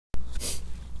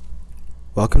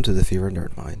Welcome to the Fear of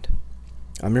Nerd Mind.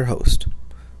 I'm your host,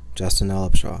 Justin L.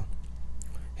 Upshaw,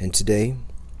 and today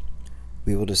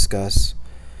we will discuss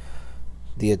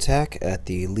the attack at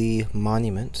the Lee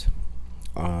Monument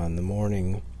on the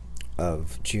morning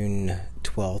of June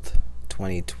 12th,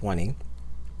 2020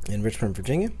 in Richmond,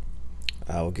 Virginia.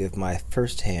 I will give my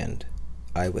first-hand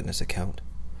eyewitness account.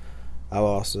 I will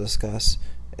also discuss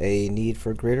a need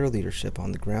for greater leadership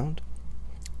on the ground,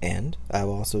 and I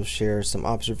will also share some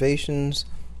observations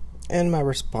and my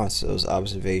response to those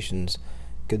observations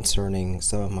concerning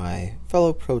some of my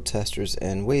fellow protesters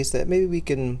and ways that maybe we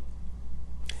can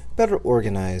better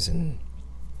organize and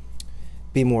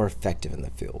be more effective in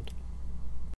the field.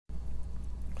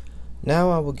 Now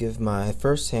I will give my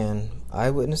first-hand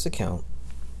eyewitness account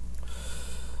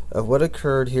of what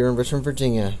occurred here in Richmond,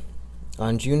 Virginia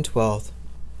on June 12th,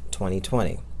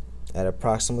 2020 at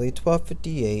approximately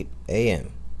 12:58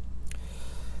 a.m.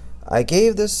 I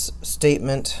gave this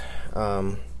statement,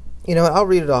 I'll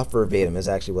read it off verbatim is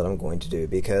actually what I'm going to do,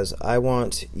 because I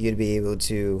want you to be able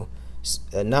to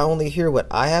not only hear what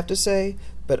I have to say,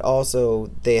 but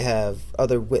also they have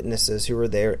other witnesses who were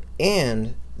there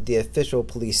and the official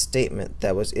police statement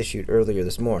that was issued earlier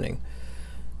this morning,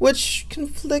 which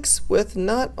conflicts with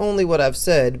not only what I've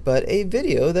said, but a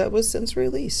video that was since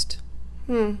released.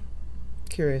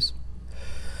 Curious.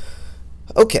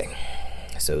 Okay,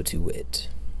 so to wit.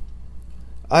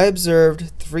 I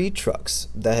observed 3 trucks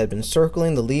that had been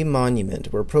circling the Lee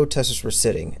Monument where protesters were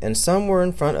sitting, and some were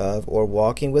in front of or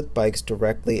walking with bikes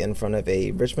directly in front of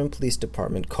a Richmond Police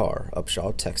Department car,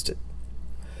 Upshaw texted.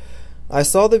 I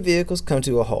saw the vehicles come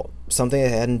to a halt, something they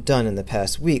hadn't done in the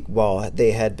past week while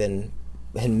they had been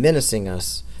menacing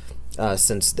us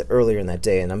since earlier in that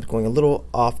day, and I'm going a little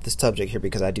off the subject here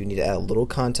because I do need to add a little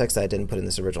context that I didn't put in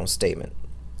this original statement.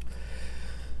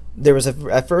 There was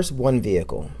at first 1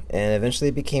 vehicle, and eventually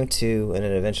it became 2, and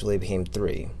it eventually became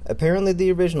 3. Apparently,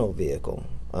 the original vehicle,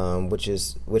 which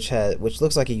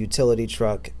looks like a utility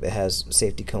truck, it has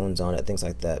safety cones on it, things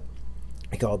like that.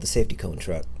 I call it the safety cone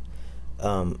truck.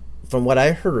 From what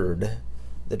I heard,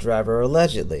 the driver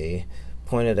allegedly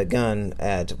pointed a gun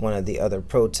at one of the other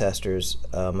protesters.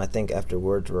 I think after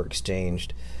words were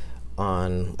exchanged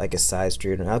on like a side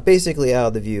street, or basically out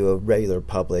of the view of regular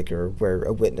public or where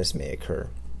a witness may occur.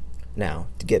 Now,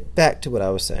 to get back to what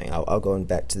I was saying, I'll go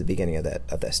back to the beginning of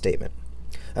that statement.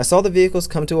 I saw the vehicles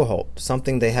come to a halt,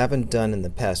 something they haven't done in the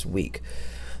past week,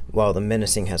 while the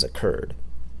menacing has occurred.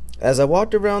 As I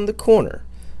walked around the corner,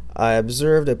 I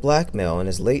observed a black male in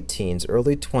his late teens,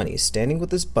 early 20s, standing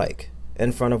with his bike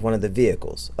in front of one of the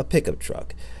vehicles, a pickup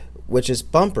truck, which his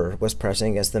bumper was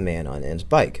pressing against the man on his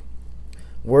bike.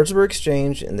 Words were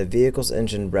exchanged, and the vehicle's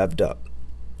engine revved up,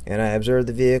 and I observed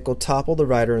the vehicle topple the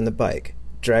rider and the bike,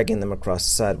 dragging them across the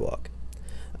sidewalk.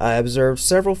 I observed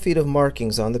several feet of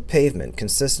markings on the pavement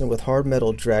consistent with hard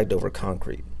metal dragged over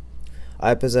concrete.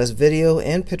 I possess video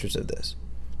and pictures of this,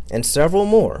 and several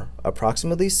more,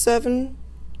 approximately 7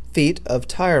 feet of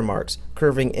tire marks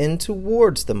curving in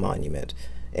towards the monument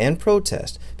and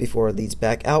protest before it leads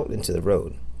back out into the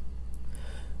road.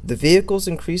 The vehicles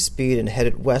increased speed and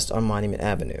headed west on Monument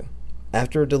Avenue.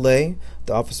 After a delay,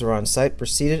 the officer on site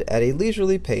proceeded at a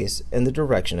leisurely pace in the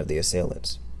direction of the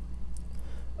assailants.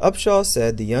 Upshaw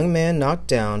said the young man knocked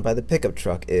down by the pickup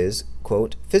truck is,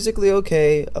 quote, physically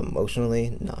okay,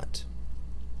 emotionally not.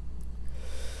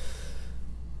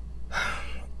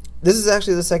 This is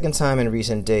actually the second time in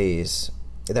recent days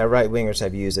that right-wingers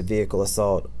have used a vehicle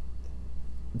assault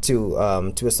to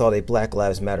assault a Black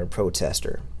Lives Matter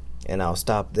protester, and I'll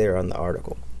stop there on the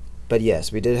article. But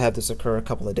yes, we did have this occur a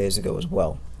couple of days ago as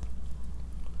well.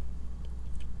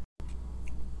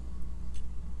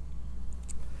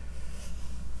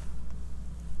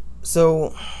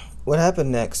 So, what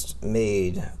happened next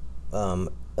made an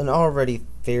already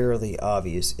fairly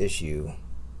obvious issue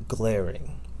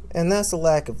glaring, and that's the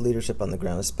lack of leadership on the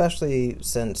ground, especially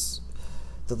since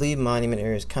the Lee Monument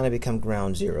area has kind of become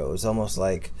ground zero. It's almost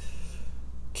like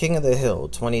King of the Hill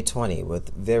 2020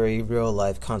 with very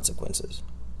real-life consequences.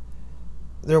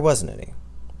 There wasn't any.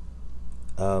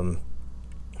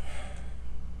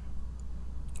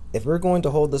 If we're going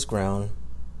to hold this ground,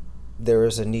 there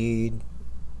is a need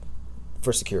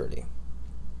for security.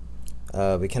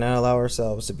 We cannot allow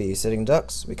ourselves to be sitting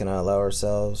ducks. We cannot allow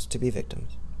ourselves to be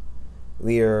victims.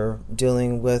 We are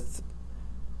dealing with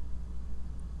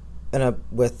an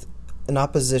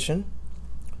opposition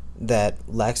that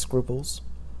lacks scruples,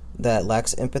 that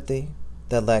lacks empathy,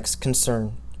 that lacks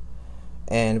concern,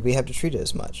 and we have to treat it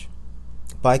as much.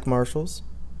 Bike marshals,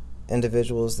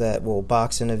 individuals that will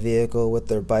box in a vehicle with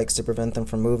their bikes to prevent them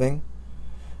from moving.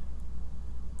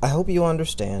 I hope you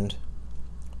understand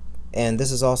and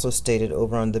this is also stated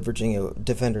over on the Virginia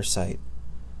Defender site,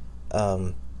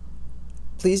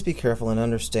 please be careful and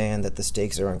understand that the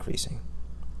stakes are increasing.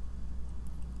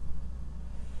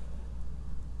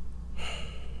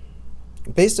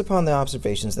 Based upon the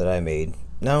observations that I made,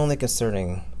 not only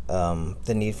concerning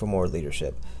the need for more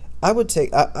leadership, I would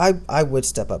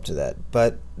step up to that,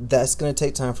 but that's going to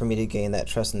take time for me to gain that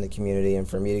trust in the community and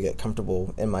for me to get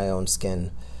comfortable in my own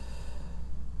skin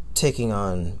taking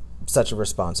on such a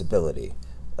responsibility.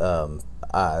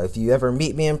 If you ever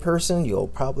meet me in person, you'll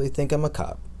probably think I'm a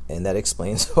cop, and that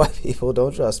explains why people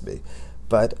don't trust me.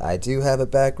 But I do have a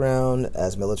background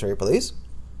as military police.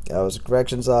 I was a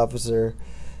corrections officer,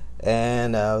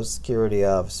 and I was a security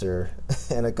officer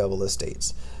in a couple of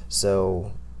states.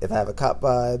 So if I have a cop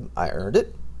vibe, I earned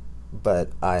it, but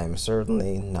I am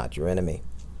certainly not your enemy.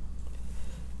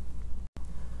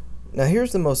 Now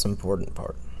here's the most important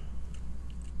part.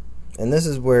 And this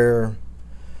is where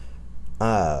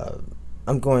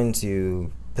I'm going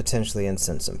to potentially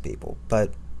incense some people.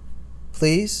 But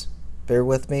please, bear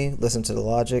with me, listen to the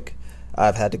logic.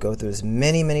 I've had to go through this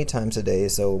many, many times a day,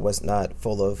 so it was not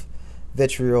full of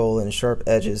vitriol and sharp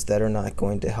edges that are not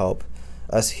going to help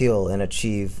us heal and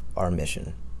achieve our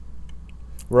mission.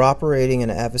 We're operating in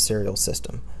an adversarial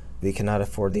system. We cannot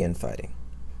afford the infighting.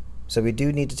 So we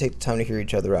do need to take the time to hear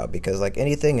each other out, because like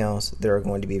anything else, there are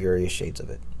going to be various shades of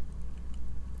it.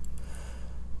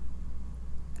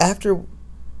 After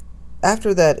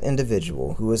that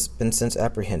individual who has been since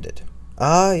apprehended.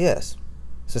 Yes.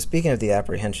 So speaking of the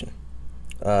apprehension,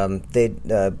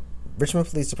 Richmond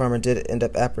Police Department did end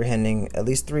up apprehending at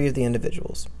least 3 of the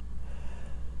individuals.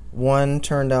 One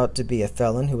turned out to be a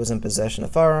felon who was in possession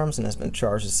of firearms and has been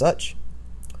charged as such.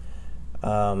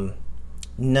 None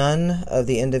of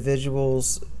the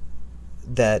individuals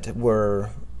that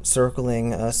were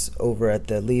circling us over at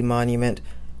the Lee Monument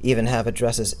even have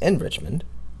addresses in Richmond.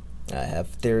 I have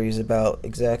theories about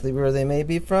exactly where they may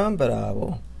be from, but I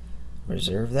will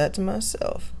reserve that to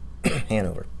myself.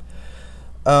 Hanover.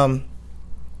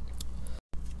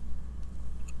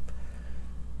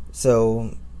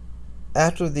 So,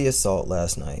 after the assault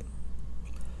last night,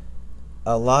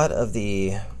 a lot of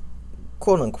the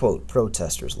quote-unquote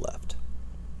protesters left.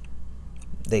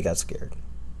 They got scared.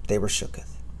 They were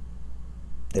shooketh.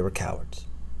 They were cowards.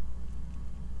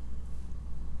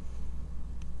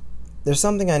 There's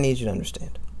something I need you to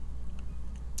understand.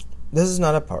 This is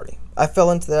not a party. I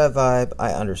fell into that vibe.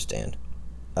 I understand.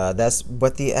 That's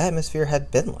what the atmosphere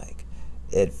had been like.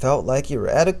 It felt like you were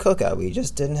at a cookout. We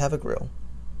just didn't have a grill.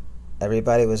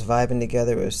 Everybody was vibing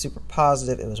together. It was super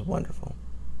positive. It was wonderful.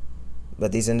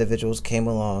 But these individuals came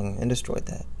along and destroyed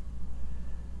that.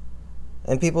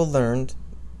 And people learned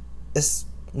it's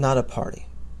not a party.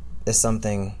 It's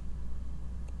something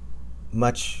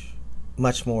much,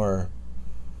 much more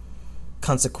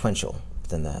consequential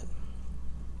than that.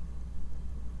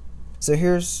 So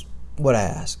here's what I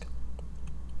ask.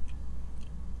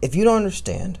 If you don't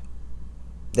understand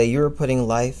that you're putting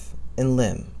life and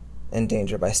limb in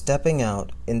danger by stepping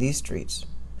out in these streets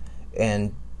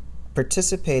and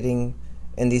participating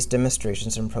in these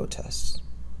demonstrations and protests,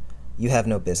 you have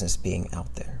no business being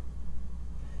out there.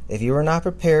 If you are not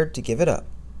prepared to give it up,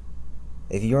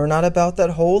 if you are not about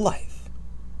that whole life,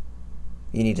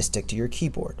 you need to stick to your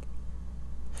keyboard.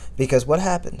 Because what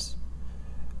happens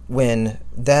when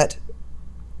that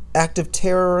act of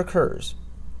terror occurs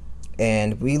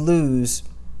and we lose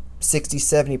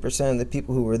 60-70% of the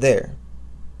people who were there,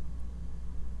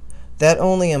 that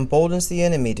only emboldens the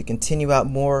enemy to continue out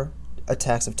more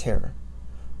attacks of terror.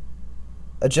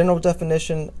 A general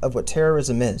definition of what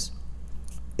terrorism is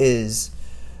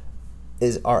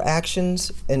our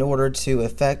actions in order to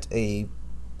affect a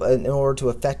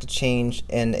change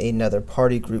in another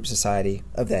party, group, society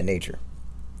of that nature.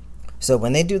 So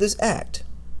when they do this act,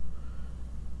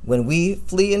 when we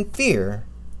flee in fear,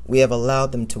 we have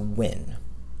allowed them to win.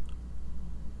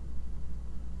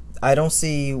 I don't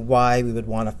see why we would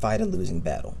want to fight a losing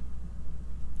battle.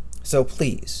 So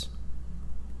please,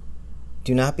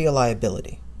 do not be a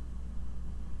liability.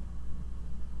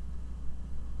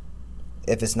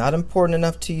 If it's not important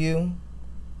enough to you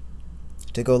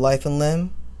to go life and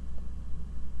limb,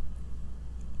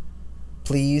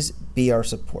 please be our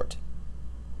support.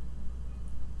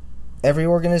 Every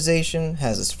organization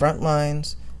has its front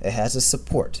lines, it has its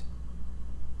support.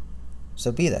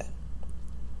 So be that.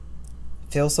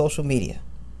 Fill social media.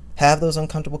 Have those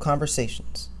uncomfortable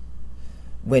conversations.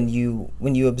 When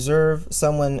you observe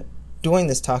someone doing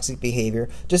this toxic behavior,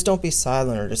 just don't be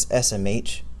silent or just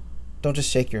SMH. Don't just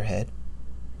shake your head.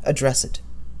 Address it.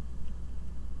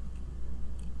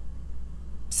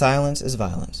 Silence is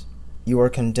violence. You are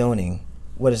condoning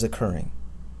what is occurring,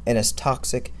 and it's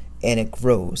toxic, and it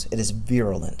grows. It is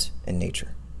virulent in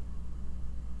nature.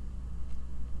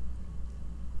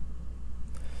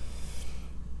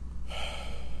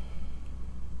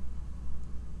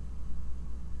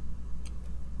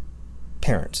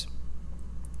 Parents.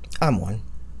 I'm one.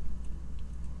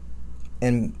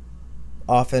 And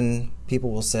often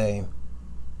people will say,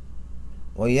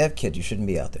 well, you have kids, you shouldn't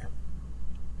be out there.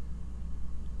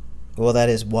 Well, that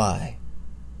is why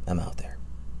I'm out there.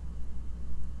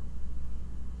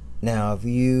 Now, if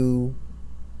you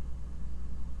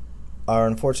are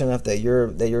unfortunate enough that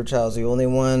your child's the only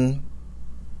one,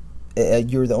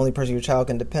 you're the only person your child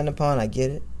can depend upon, I get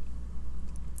it.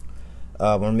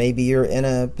 Or maybe you're in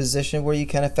a position where you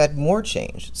can affect more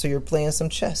change, so you're playing some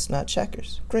chess, not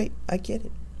checkers. Great, I get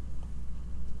it.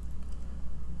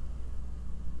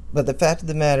 But the fact of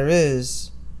the matter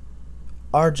is,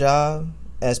 our job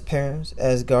as parents,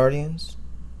 as guardians,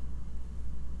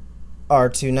 are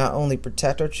to not only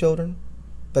protect our children,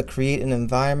 but create an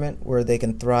environment where they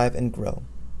can thrive and grow.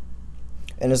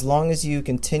 And as long as you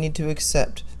continue to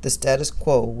accept the status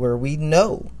quo where we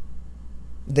know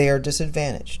they are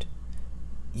disadvantaged,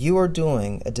 you are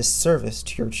doing a disservice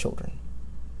to your children.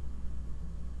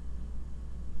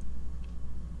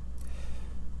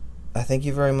 I thank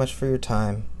you very much for your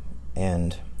time,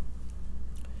 and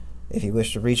if you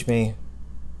wish to reach me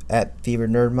at Fever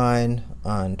Nerdmind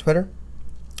on Twitter,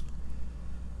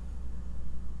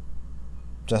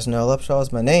 Justin L. Upshaw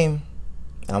is my name.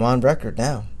 I'm on record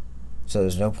now, so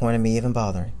there's no point in me even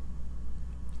bothering.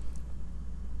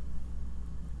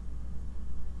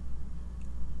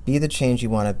 Be the change you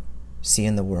want to see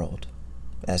in the world,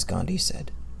 as Gandhi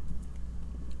said.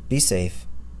 Be safe,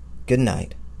 good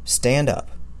night, stand up,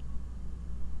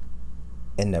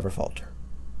 and never falter.